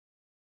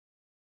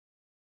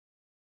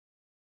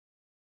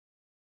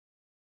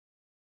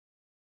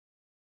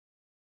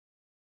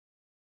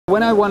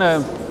When I want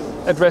to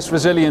address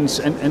resilience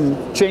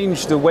and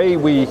change the way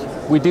we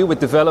deal with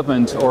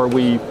development, or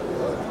we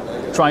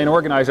try and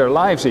organize our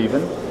lives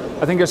even,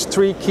 I think there's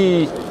three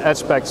key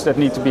aspects that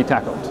need to be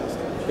tackled.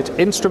 It's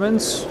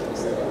instruments,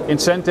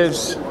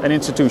 incentives, and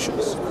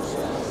institutions.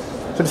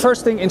 So the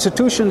first thing,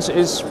 institutions,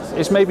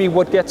 is maybe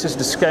what gets us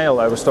the scale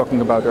I was talking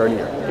about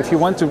earlier. If you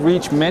want to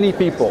reach many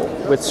people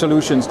with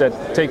solutions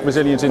that take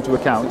resilience into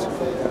account,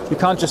 you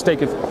can't just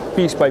take it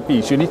piece by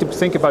piece. You need to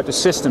think about the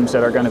systems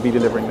that are going to be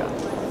delivering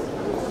that.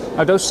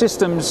 Now, those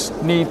systems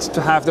need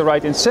to have the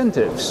right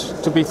incentives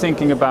to be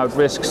thinking about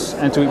risks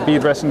and to be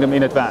addressing them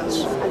in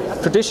advance.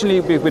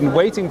 Traditionally, we've been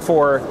waiting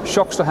for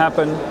shocks to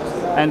happen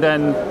and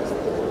then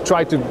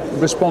try to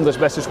respond as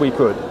best as we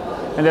could.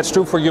 And that's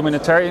true for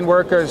humanitarian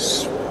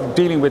workers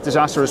dealing with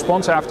disaster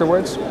response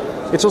afterwards.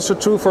 It's also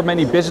true for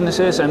many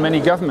businesses and many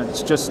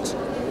governments, just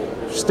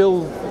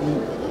still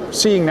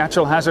seeing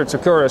natural hazards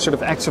occur as sort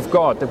of acts of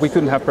God that we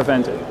couldn't have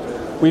prevented.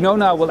 We know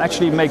now we'll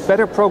actually make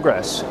better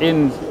progress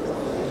in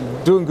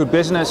doing good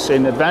business,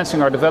 in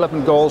advancing our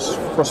development goals,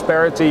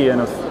 prosperity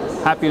and of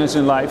happiness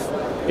in life,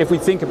 if we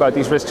think about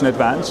these risks in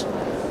advance.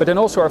 But then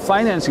also our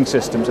financing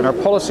systems and our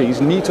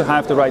policies need to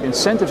have the right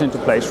incentives into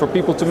place for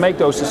people to make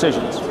those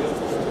decisions.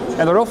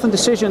 And there are often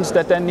decisions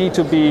that then need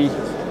to be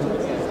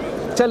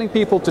telling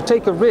people to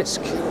take a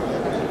risk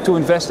to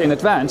invest in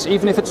advance,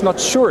 even if it's not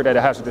sure that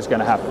a hazard is going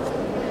to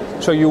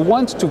happen. So you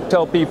want to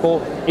tell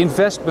people,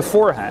 invest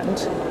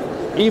beforehand,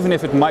 even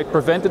if it might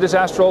prevent the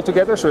disaster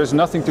altogether, so there's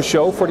nothing to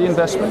show for the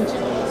investment,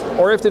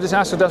 or if the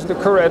disaster doesn't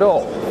occur at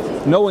all,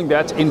 knowing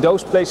that in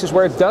those places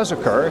where it does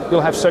occur, you'll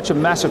have such a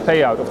massive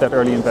payout of that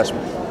early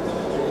investment.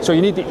 So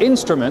you need the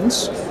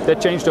instruments that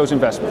change those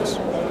investments.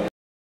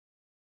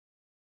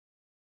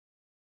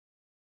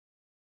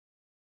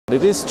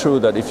 It is true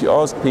that if you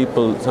ask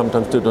people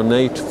sometimes to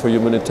donate for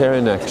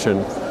humanitarian action,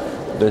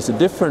 there's a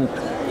different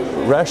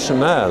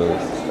rationale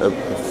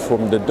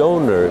from the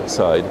donor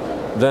side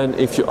than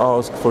if you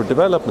ask for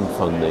development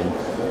funding.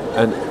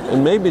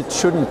 And maybe it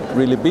shouldn't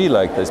really be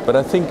like this, but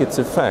I think it's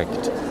a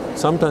fact.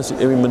 Sometimes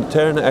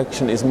humanitarian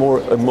action is more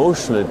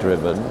emotionally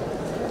driven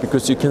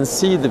because you can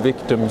see the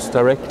victims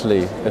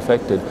directly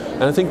affected.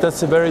 And I think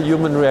that's a very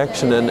human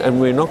reaction,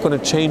 and we're not going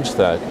to change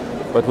that.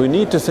 But we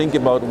need to think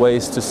about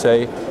ways to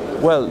say,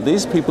 well,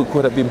 these people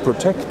could have been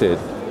protected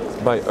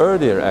by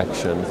earlier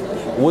action.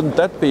 Wouldn't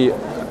that be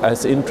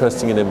as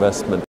interesting an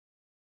investment?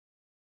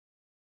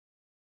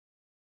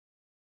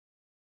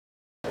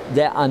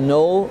 There are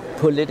no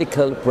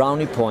political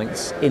brownie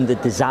points in the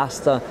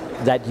disaster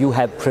that you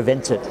have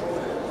prevented,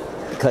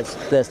 because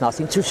there's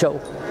nothing to show.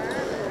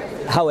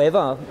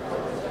 However,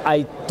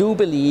 I do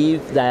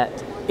believe that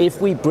if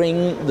we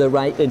bring the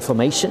right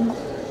information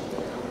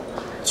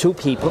to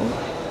people,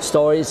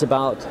 stories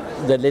about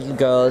the little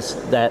girls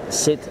that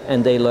sit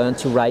and they learn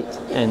to write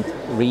and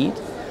read,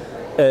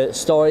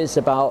 stories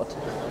about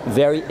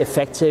very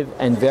effective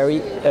and very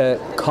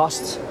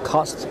cost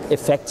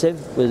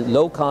effective with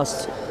low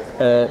cost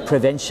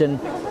prevention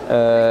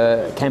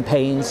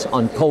campaigns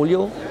on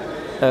polio,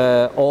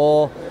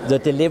 or the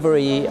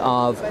delivery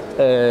of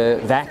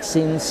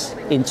vaccines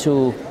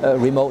into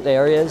remote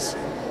areas.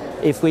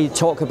 If we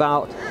talk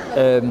about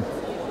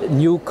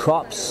new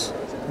crops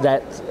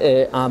that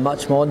are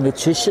much more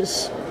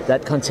nutritious,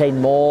 that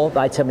contain more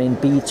vitamin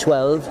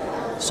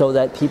B12, so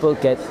that people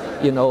get,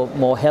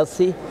 more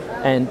healthy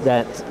and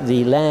that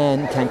the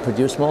land can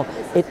produce more,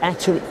 it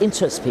actually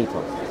interests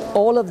people.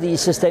 All of these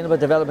sustainable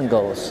development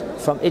goals,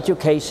 from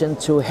education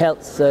to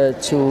health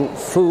to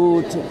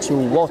food to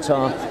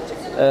water,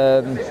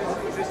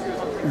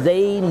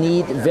 they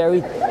need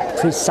very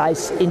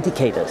precise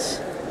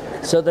indicators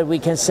so that we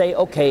can say,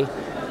 okay,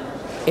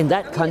 in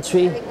that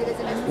country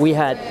we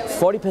had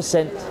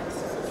 40%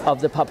 of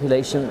the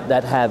population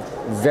that have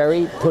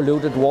very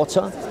polluted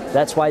water.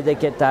 That's why they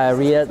get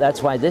diarrhea,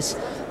 that's why this.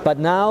 But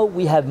now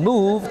we have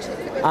moved,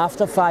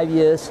 after 5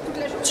 years,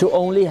 to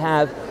only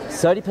have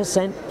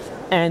 30%,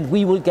 and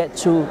we will get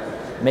to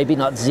maybe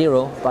not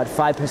 0, but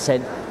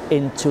 5%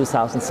 in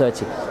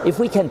 2030. If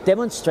we can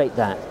demonstrate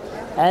that,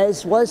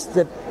 as was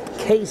the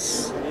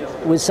case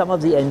with some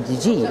of the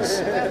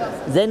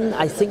NDGs, then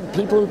I think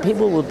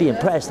people will be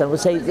impressed and will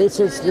say, this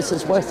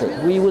is worth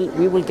it. We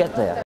will get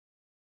there.